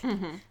dick,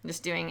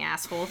 just doing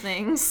asshole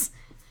things,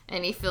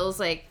 and he fills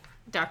like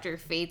Dr.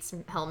 Fate's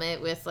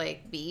helmet with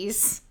like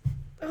bees.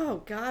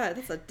 Oh god,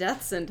 that's a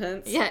death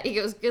sentence. Yeah, he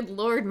goes, good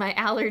lord, my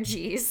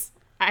allergies.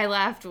 I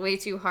laughed way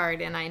too hard,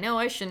 and I know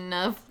I shouldn't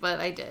have, but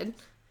I did.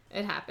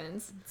 It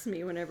happens. It's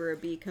me whenever a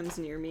bee comes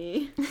near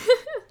me.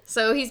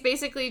 So he's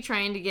basically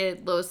trying to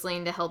get Lois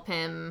Lane to help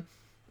him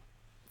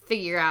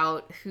figure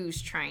out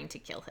who's trying to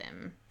kill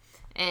him.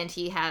 And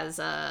he has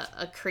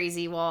a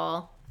crazy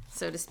wall,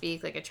 so to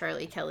speak, like a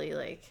Charlie Kelly,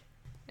 like...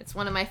 It's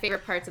one of my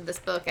favorite parts of this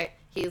book.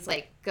 He's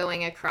like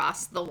going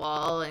across the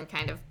wall and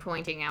kind of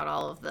pointing out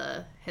all of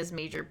his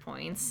major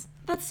points.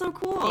 That's so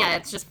cool. Yeah,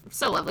 it's just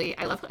so lovely.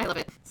 I love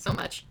it so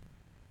much.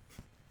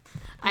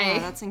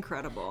 That's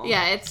incredible.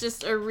 Yeah, it's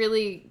just a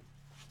really,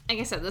 like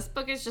I said, this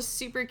book is just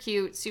super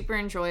cute, super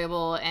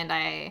enjoyable, and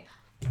I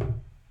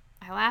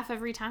laugh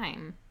every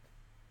time.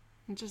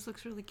 It just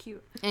looks really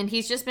cute. And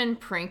he's just been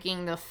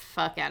pranking the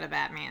fuck out of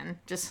Batman.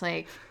 Just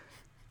like...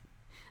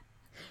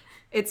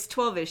 It's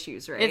 12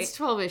 issues, right? It's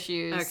 12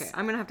 issues. Okay,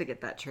 I'm going to have to get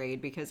that trade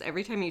because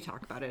every time you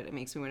talk about it, it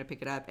makes me want to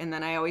pick it up. And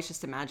then I always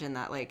just imagine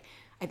that, like,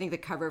 I think the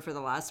cover for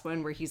the last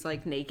one where he's,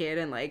 like, naked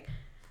and, like...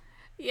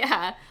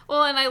 Yeah.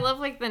 Well, and I love,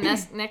 like, the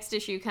next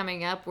issue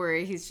coming up where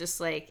he's just,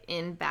 like,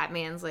 in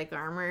Batman's, like,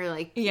 armor,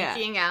 like,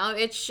 peeking out.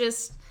 It's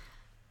just...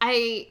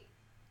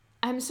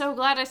 I'm so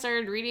glad I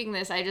started reading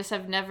this. I just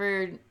have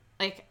never,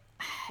 like...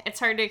 It's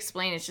hard to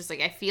explain. It's just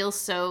like I feel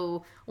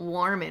so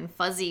warm and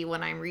fuzzy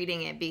when I'm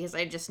reading it because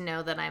I just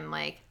know that I'm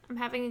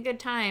having a good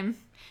time.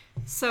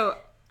 So,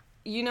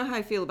 you know how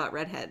I feel about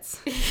redheads.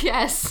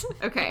 Yes.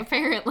 Okay.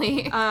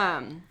 Apparently.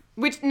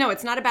 Which, no,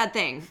 it's not a bad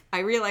thing.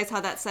 I realize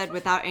how that's said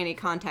without any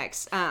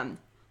context.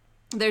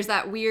 There's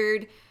that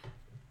weird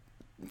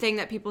thing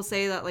that people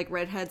say that, like,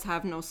 redheads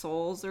have no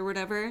souls or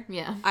whatever.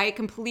 Yeah. I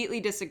completely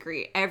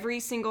disagree.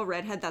 Every single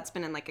redhead that's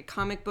been in, like, a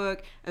comic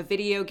book, a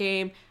video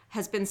game,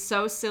 has been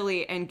so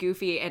silly and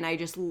goofy, and I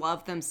just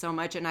love them so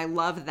much, and I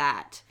love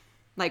that.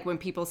 Like, when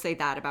people say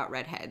that about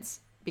redheads,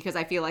 because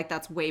I feel like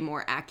that's way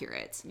more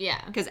accurate.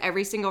 Yeah. Because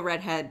every single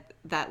redhead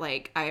that,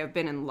 like, I have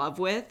been in love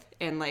with,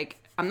 and,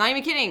 like, I'm not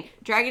even kidding,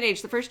 Dragon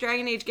Age, the first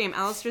Dragon Age game,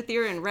 Alistair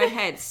Theron,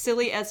 redhead,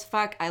 silly as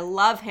fuck, I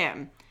love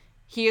him.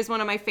 He is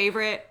one of my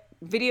favorite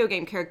video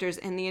game characters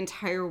in the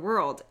entire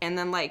world. And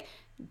then, like,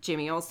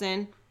 Jimmy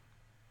Olsen...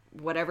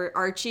 whatever,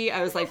 Archie,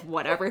 I was like,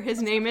 whatever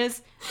his name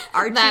is,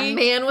 Archie. That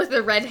man with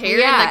the red hair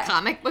in the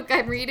comic book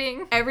I'm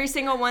reading. Every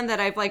single one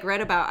that I've, like,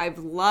 read about, I've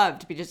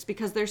loved, just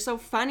because they're so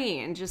funny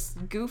and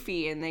just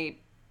goofy, and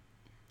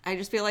I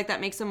just feel like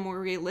that makes them more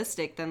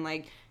realistic than,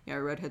 like,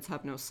 redheads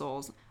have no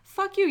souls.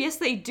 Fuck you, yes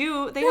they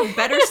do. They have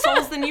better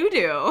souls than you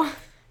do.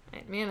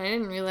 Man, I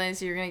didn't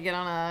realize you were gonna get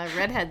on a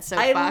redhead I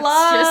soapbox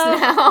love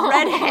just now.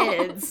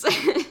 redheads.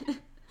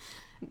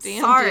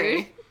 Damn, sorry.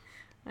 Dude.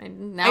 I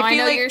know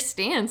like, your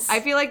stance. I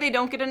feel like they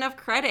don't get enough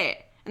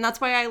credit. And that's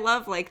why I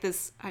love, like,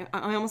 this... I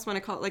almost want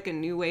to call it, like, a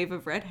new wave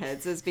of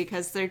redheads, is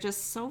because they're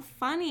just so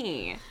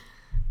funny.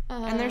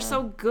 And they're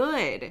so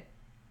good.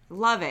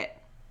 Love it.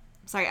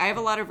 Sorry, I have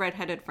a lot of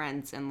redheaded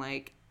friends, and,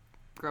 like,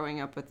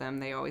 growing up with them,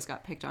 they always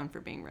got picked on for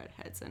being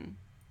redheads. And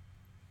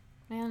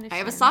I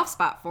have a soft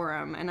spot for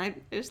them, and I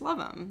just love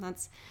them.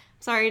 That's...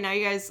 Sorry, now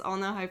you guys all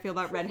know how I feel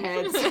about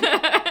redheads.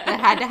 That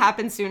had to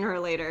happen sooner or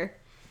later.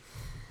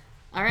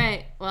 All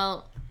right,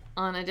 well,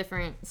 on a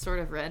different sort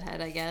of redhead,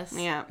 I guess.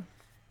 Yeah.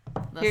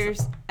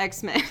 Here's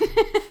X-Men.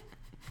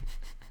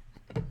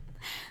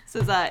 This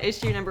is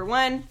issue number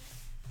 1.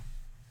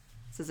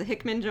 This is a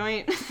Hickman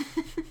joint.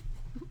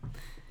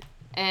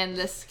 And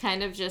this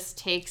kind of just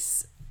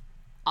takes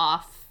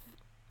off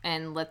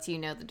and lets you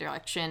know the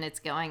direction it's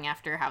going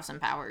after House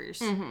and Powers.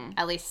 Mm-hmm.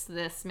 At least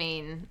this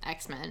main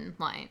X-Men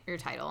line or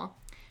title.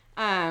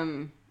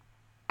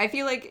 I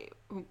feel like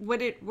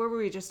what were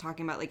we just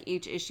talking about? Like,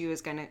 each issue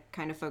is gonna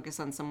kind of focus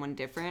on someone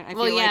different. I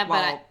feel like,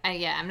 but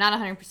I'm not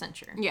 100%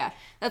 sure. Yeah,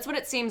 that's what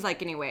it seems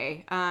like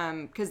anyway.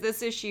 Because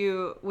this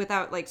issue,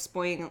 without, like,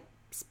 spoiling.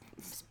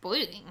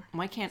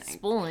 Why can't I?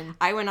 Spoiling.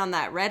 I went on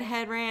that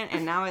redhead rant,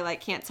 and now I,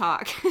 like, can't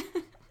talk.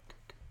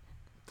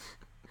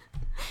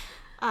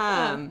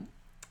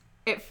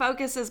 It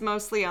focuses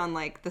mostly on,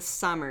 like, the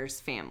Summers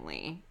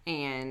family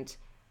and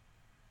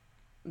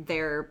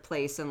their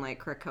place in, like,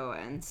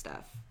 Krakoa and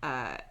stuff.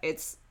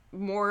 It's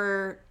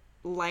more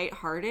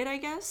lighthearted, I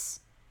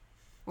guess,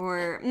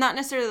 or not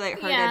necessarily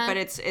lighthearted, but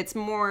it's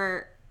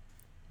more,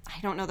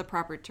 I don't know the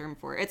proper term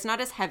for it. It's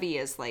not as heavy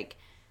as, like,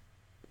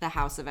 the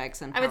House of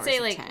X and Powers I would say,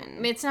 of like,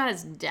 10. it's not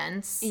as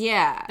dense.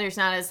 Yeah. There's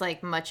not as,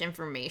 like, much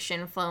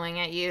information flowing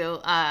at you.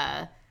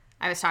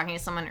 I was talking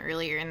to someone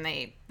earlier, and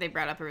they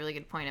brought up a really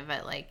good point of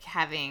it, like,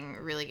 having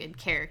really good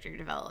character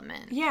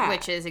development. Yeah.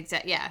 Which is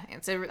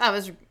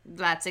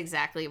that's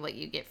exactly what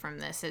you get from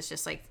this. It's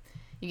just, like,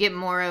 you get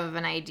more of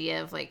an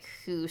idea of, like,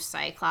 who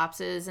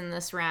Cyclops is in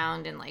this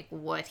round and, like,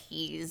 what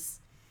it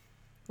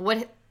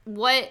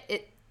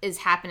is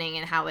happening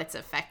and how it's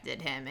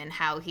affected him and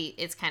how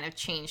it's kind of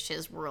changed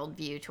his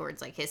worldview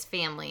towards, like, his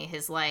family,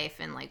 his life,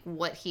 and, like,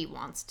 what he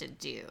wants to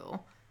do.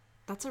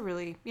 That's a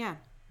really,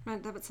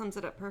 that sums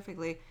it up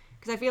perfectly.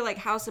 Because I feel like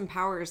House and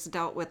Powers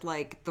dealt with,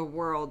 like, the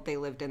world they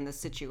lived in, the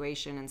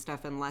situation and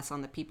stuff, and less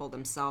on the people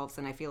themselves.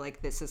 And I feel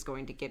like this is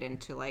going to get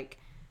into, like,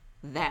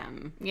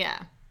 them. Yeah.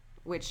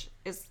 Which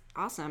is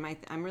awesome.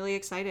 I'm really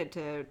excited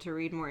to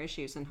read more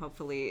issues and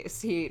hopefully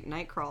see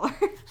Nightcrawler.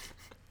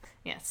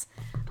 Yes.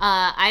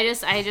 I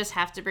just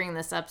have to bring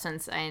this up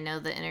since I know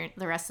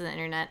the rest of the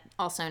internet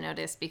also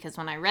noticed, because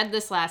when I read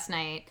this last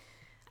night,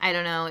 I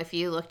don't know if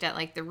you looked at,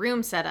 like, the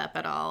room setup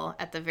at all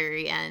at the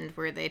very end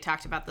where they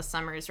talked about the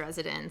Summers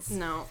residence.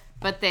 No.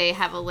 But they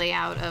have a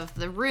layout of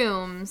the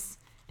rooms,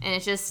 and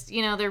it's just,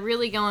 they're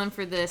really going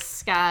for this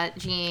Scott,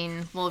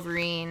 Jean,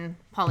 Wolverine,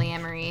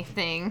 polyamory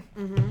thing,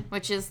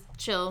 which is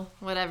chill,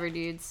 whatever,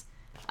 dudes.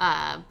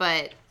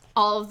 But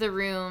all of the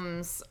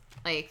rooms,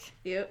 like,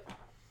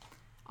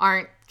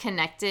 aren't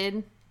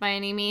connected by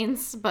any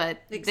means,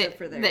 but except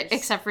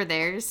for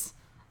theirs.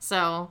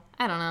 So,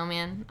 I don't know,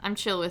 man. I'm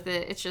chill with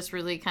it. It's just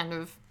really kind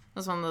of, it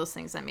was one of those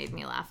things that made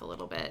me laugh a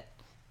little bit.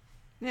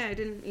 Yeah, I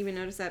didn't even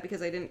notice that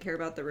because I didn't care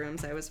about the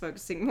rooms. I was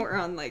focusing more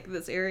on, like,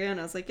 this area,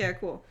 and I was like, yeah,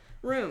 cool.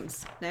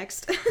 Rooms.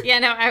 Next. Yeah,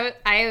 no,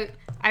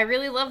 I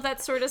really love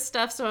that sort of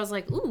stuff, so I was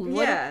like, ooh,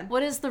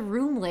 what is the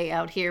room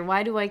layout here?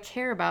 Why do I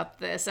care about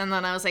this? And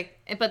then I was like,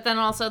 but then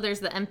also there's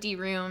the empty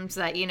rooms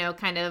that, you know,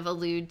 kind of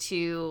allude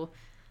to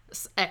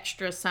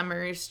extra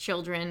Summers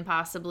children,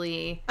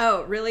 possibly.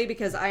 Oh, really?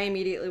 Because I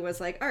immediately was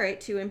like, all right,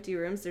 2 empty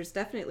rooms. There's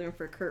definitely room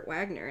for Kurt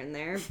Wagner in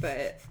there,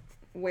 but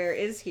where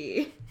is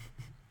he?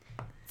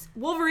 It's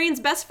Wolverine's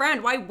best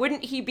friend. Why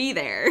wouldn't he be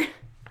there?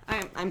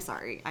 I'm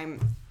sorry.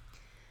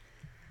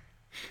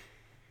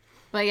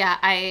 But yeah,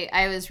 I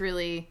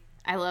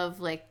love,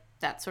 like,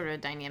 that sort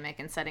of dynamic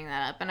and setting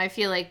that up. And I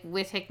feel like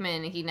with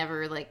Hickman, he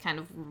never, like, kind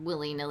of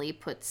willy-nilly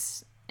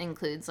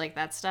includes, like,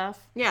 that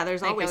stuff. Yeah,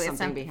 there's always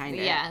something behind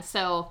it. Yeah,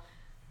 so,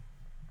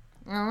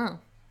 I don't know.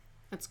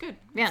 That's good.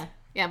 Yeah,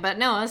 but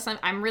no,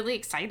 I'm really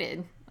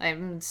excited.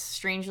 I'm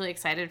strangely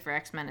excited for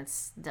X-Men.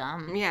 It's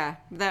dumb. Yeah,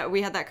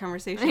 we had that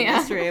conversation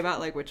yesterday about,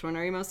 like, which one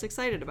are you most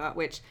excited about,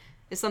 which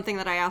is something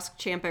that I ask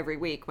Champ every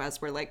week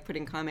as we're, like,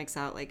 putting comics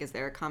out. Like, is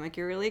there a comic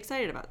you're really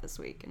excited about this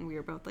week? And we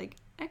were both like,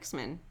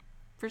 X-Men.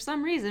 For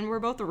some reason, we're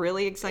both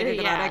really excited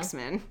about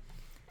X-Men.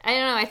 I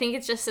don't know. I think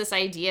it's just this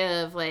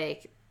idea of,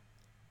 like,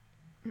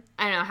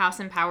 I don't know, House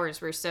and Powers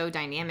were so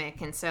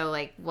dynamic and so,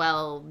 like,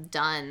 well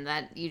done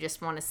that you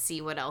just want to see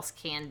what else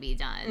can be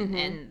done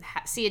and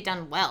see it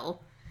done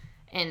well.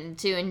 And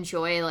to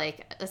enjoy,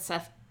 like,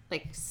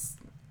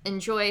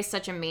 enjoy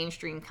such a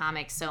mainstream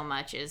comic so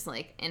much is,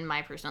 like, in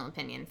my personal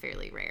opinion,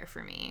 fairly rare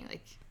for me.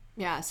 Like,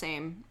 yeah,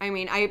 same. I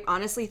mean, I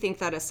honestly think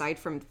that aside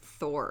from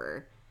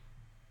Thor,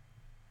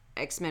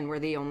 X-Men were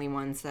the only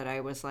ones that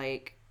I was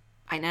like,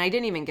 and I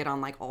didn't even get on,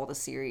 like, all the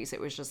series.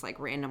 It was just, like,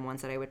 random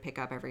ones that I would pick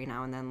up every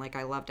now and then. Like,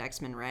 I loved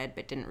X-Men Red,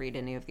 but didn't read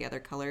any of the other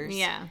colors.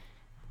 Yeah.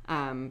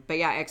 But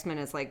yeah, X-Men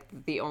is, like,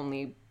 the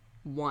only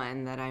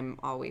one that I'm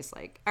always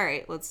like, all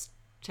right, let's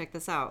check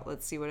this out.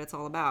 Let's see what it's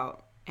all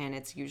about. And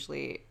it's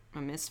usually a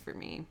miss for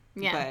me.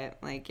 Yeah. But,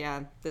 like,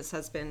 yeah, this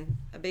has been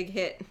a big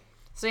hit.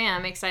 So, yeah,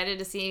 I'm excited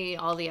to see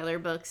all the other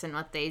books and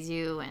what they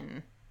do,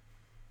 and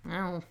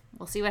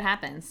we'll see what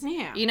happens.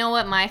 Yeah. You know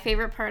what my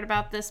favorite part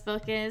about this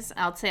book is?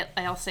 I'll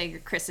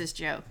say Chris's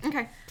joke.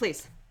 Okay,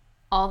 please.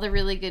 All the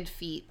really good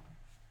feet.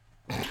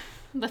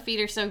 The feet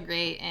are so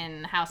great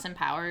in House and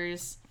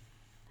Powers.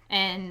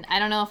 And I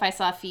don't know if I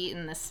saw feet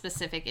in this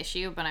specific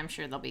issue, but I'm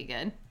sure they'll be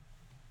good.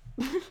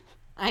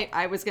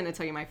 I was going to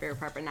tell you my favorite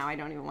part, but now I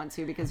don't even want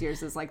to because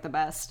yours is, like, the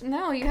best.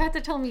 No, you have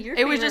to tell me your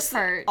favorite part. It was just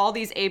part. All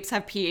these apes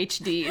have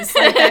PhDs.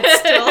 Like, that's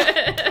still...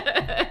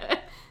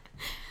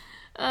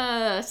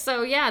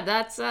 So, yeah,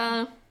 that's...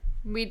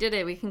 we did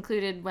it. We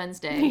concluded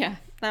Wednesday. Yeah,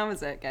 that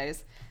was it,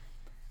 guys.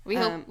 We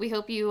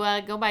hope you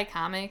go buy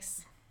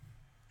comics.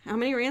 How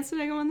many rants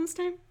did I go on this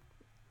time?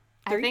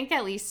 3? I think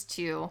at least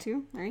 2.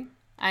 2? 3?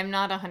 I'm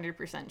not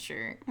 100%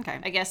 sure. Okay.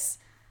 I guess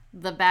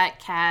the Bat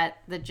Cat,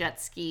 the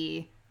jet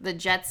ski,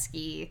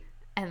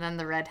 and then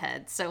the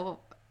redhead. So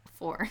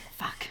 4.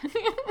 Fuck.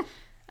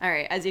 All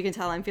right. As you can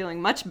tell, I'm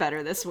feeling much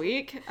better this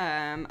week.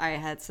 I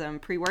had some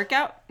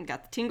pre-workout,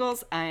 got the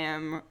tingles. I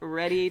am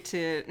ready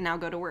to now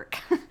go to work.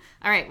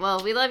 All right.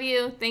 Well, we love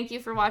you. Thank you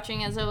for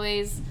watching, as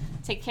always.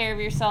 Take care of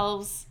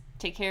yourselves.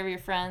 Take care of your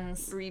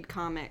friends. Read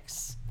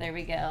comics. There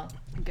we go.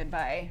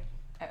 Goodbye,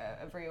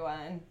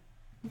 everyone.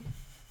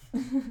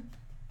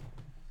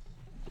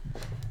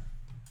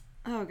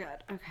 Oh,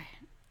 God. Okay.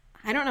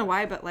 I don't know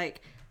why, but,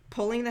 like,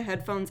 pulling the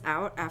headphones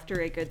out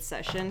after a good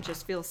session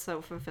just feels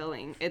so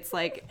fulfilling. It's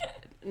like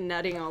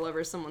nutting all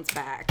over someone's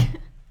back.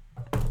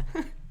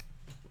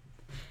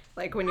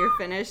 Like, when you're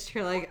finished,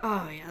 you're like,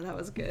 oh, yeah, that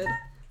was good.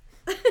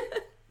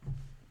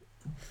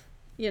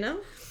 You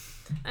know?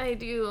 I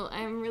do.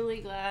 I'm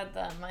really glad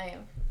that I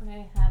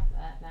have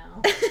that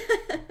now.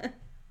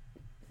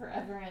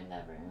 Forever and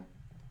ever.